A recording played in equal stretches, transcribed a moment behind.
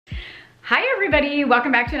Hi everybody,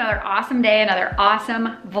 welcome back to another awesome day, another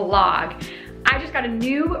awesome vlog. I just got a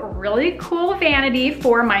new really cool vanity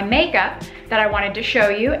for my makeup that I wanted to show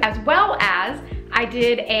you, as well as I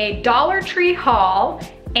did a Dollar Tree haul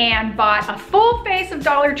and bought a full face of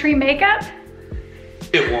Dollar Tree makeup.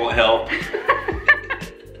 It won't help.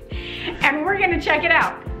 And we're gonna check it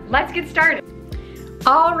out. Let's get started.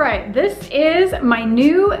 All right, this is my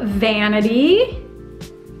new vanity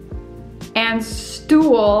and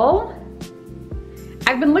stool.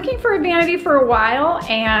 I've been looking for a vanity for a while,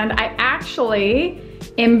 and I actually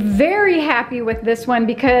am very happy with this one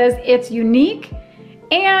because it's unique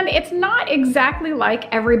and it's not exactly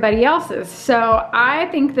like everybody else's. So I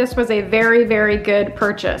think this was a very, very good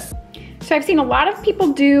purchase. So I've seen a lot of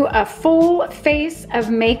people do a full face of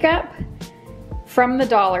makeup from the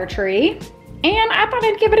Dollar Tree, and I thought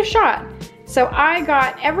I'd give it a shot. So I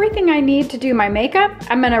got everything I need to do my makeup.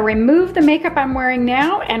 I'm gonna remove the makeup I'm wearing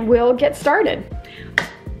now and we'll get started.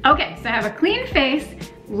 Okay, so I have a clean face.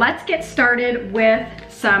 Let's get started with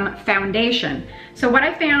some foundation. So what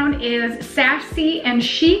I found is Sassy and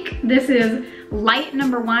Chic. This is light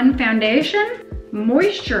number 1 foundation,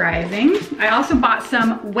 moisturizing. I also bought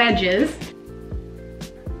some wedges.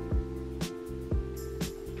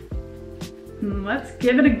 Let's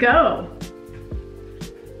give it a go.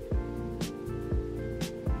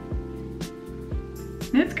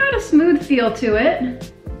 It's got a smooth feel to it.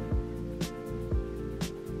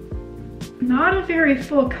 Not a very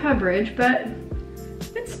full coverage, but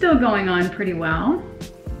it's still going on pretty well.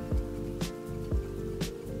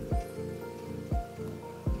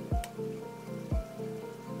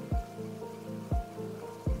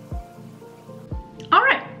 All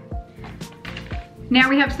right. Now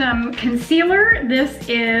we have some concealer. This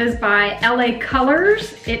is by LA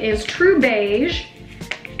Colors. It is True Beige.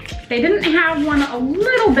 They didn't have one a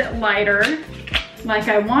little bit lighter like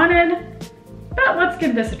I wanted, but let's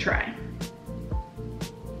give this a try.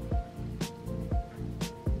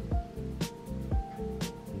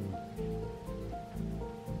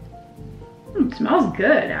 It smells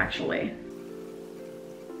good, actually.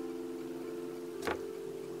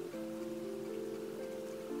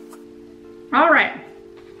 All right,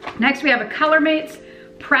 next we have a ColorMates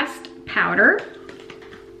pressed powder.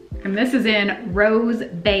 And this is in Rose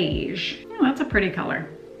Beige. Oh, that's a pretty color.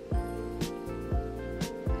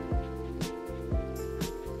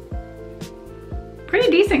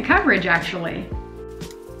 Pretty decent coverage, actually.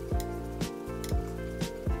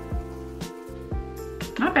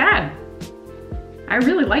 Not bad. I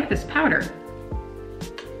really like this powder.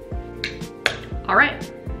 All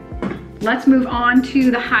right, let's move on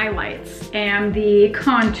to the highlights and the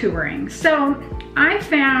contouring. So I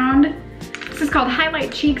found, this is called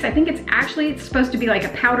Highlight Cheeks. I think it's supposed to be like a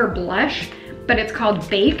powder blush, but it's called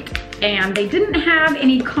Baked, and they didn't have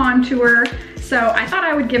any contour, so I thought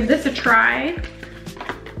I would give this a try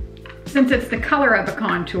since it's the color of a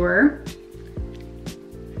contour.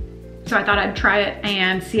 So I thought I'd try it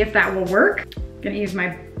and see if that will work. I'm gonna use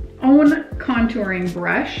my own contouring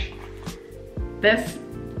brush. This,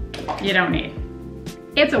 you don't need.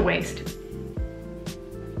 It's a waste.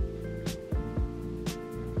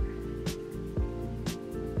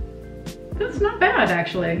 That's not bad,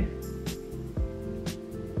 actually.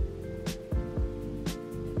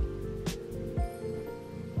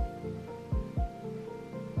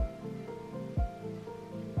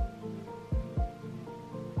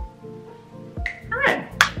 All right,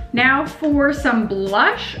 now for some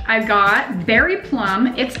blush, I got Berry Plum.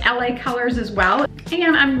 It's LA Colors as well.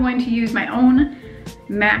 And I'm going to use my own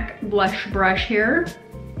MAC blush brush here.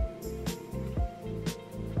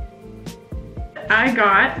 I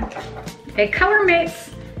got a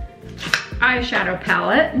ColorMates eyeshadow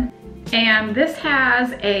palette, and this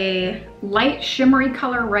has a light shimmery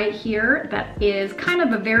color right here that is kind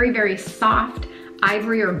of a very, very soft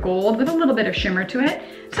ivory or gold with a little bit of shimmer to it.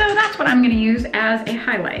 So that's what I'm gonna use as a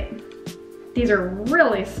highlight. These are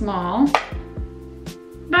really small,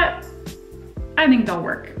 but I think they'll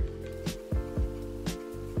work.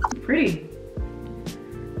 Pretty.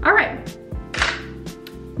 All right,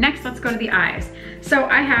 next let's go to the eyes. So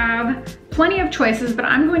I have plenty of choices, but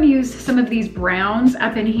I'm going to use some of these browns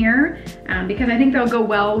up in here because I think they'll go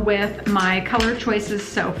well with my color choices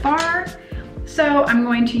so far. So I'm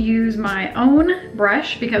going to use my own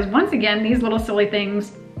brush because once again, these little silly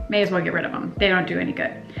things, may as well get rid of them. They don't do any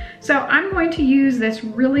good. So I'm going to use this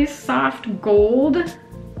really soft gold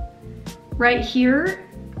right here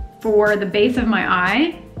for the base of my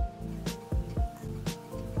eye.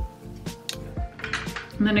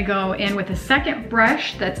 I'm gonna go in with a second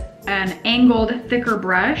brush that's an angled, thicker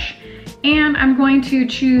brush, and I'm going to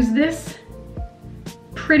choose this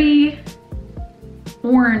pretty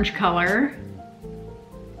orange color.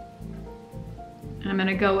 I'm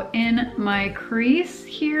gonna go in my crease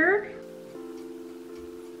here.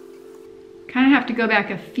 Kind of have to go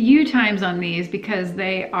back a few times on these because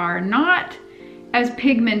they are not as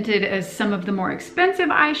pigmented as some of the more expensive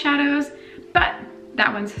eyeshadows, but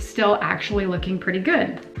that one's still actually looking pretty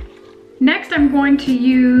good. Next, I'm going to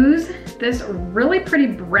use this really pretty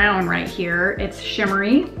brown right here. It's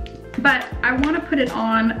shimmery, but I want to put it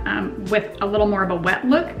on with a little more of a wet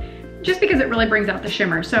look, just because it really brings out the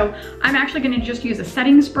shimmer. So I'm actually going to just use a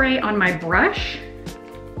setting spray on my brush.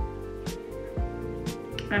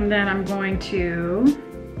 And then I'm going to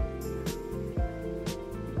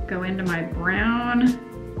go into my brown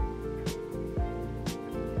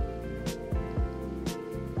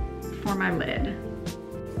for my lid.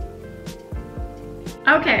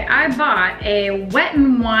 Okay, I bought a Wet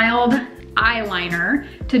n Wild eyeliner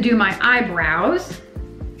to do my eyebrows.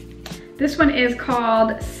 This one is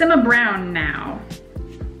called Simma Brown Now.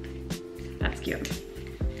 That's cute.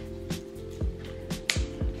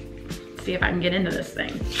 See if I can get into this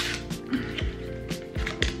thing.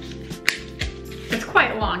 It's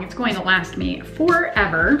quite long. It's going to last me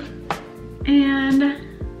forever. And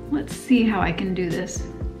let's see how I can do this.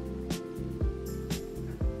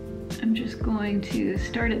 I'm just going to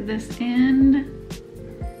start at this end,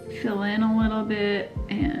 fill in a little bit,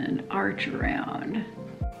 and arch around.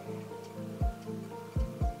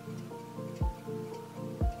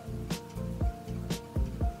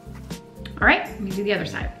 All right, let me do the other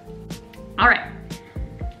side. All right,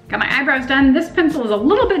 got my eyebrows done. This pencil is a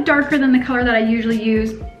little bit darker than the color that I usually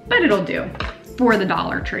use, but it'll do for the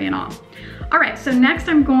Dollar Tree and all. All right, so next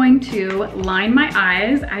I'm going to line my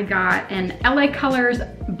eyes. I got an LA Colors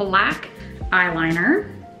black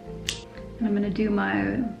eyeliner. And I'm gonna do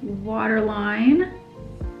my waterline.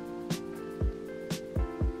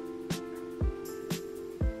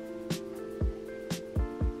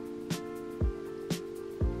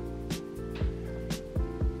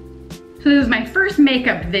 So this is my first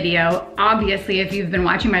makeup video. Obviously, if you've been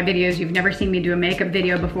watching my videos, you've never seen me do a makeup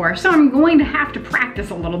video before. So I'm going to have to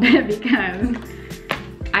practice a little bit because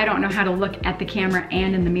I don't know how to look at the camera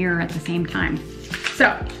and in the mirror at the same time.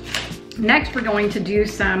 So next we're going to do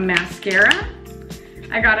some mascara.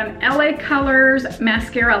 I got an LA Colors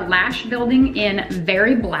mascara lash building in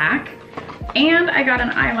Very Black. And I got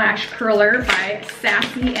an eyelash curler by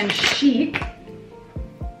Sassy and Chic.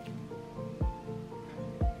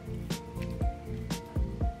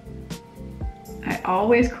 I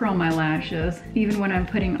always curl my lashes, even when I'm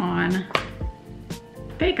putting on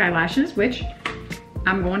fake eyelashes, which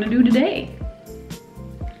I'm going to do today.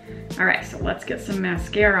 All right, so let's get some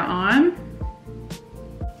mascara on.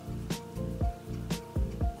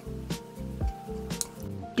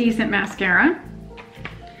 Decent mascara.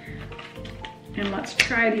 And let's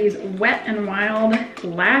try these Wet n Wild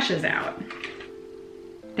lashes out.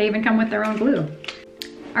 They even come with their own glue.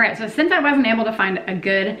 All right, so since I wasn't able to find a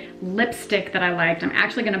good lipstick that I liked, I'm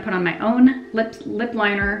actually gonna put on my own lip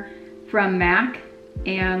liner from MAC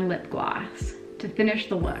and lip gloss to finish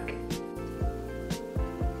the look.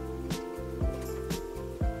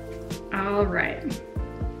 All right.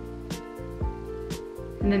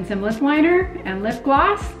 And then some lip liner and lip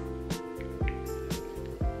gloss.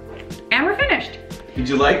 And we're finished. Did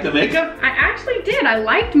you like the makeup? I actually did. I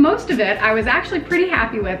liked most of it. I was actually pretty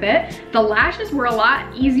happy with it. The lashes were a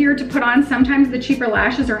lot easier to put on. Sometimes the cheaper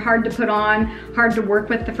lashes are hard to put on, hard to work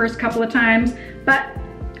with the first couple of times, but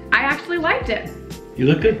I actually liked it. You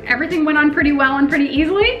look good. Everything went on pretty well and pretty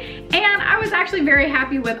easily, and I was actually very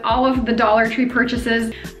happy with all of the Dollar Tree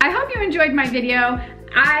purchases. I hope you enjoyed my video.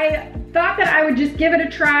 I thought that I would just give it a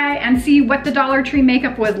try and see what the Dollar Tree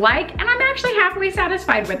makeup was like, and I'm actually halfway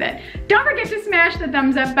satisfied with it. Don't forget to smash the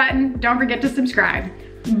thumbs up button. Don't forget to subscribe.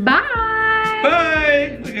 Bye!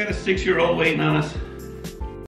 Bye! We got a 6-year-old waiting on us.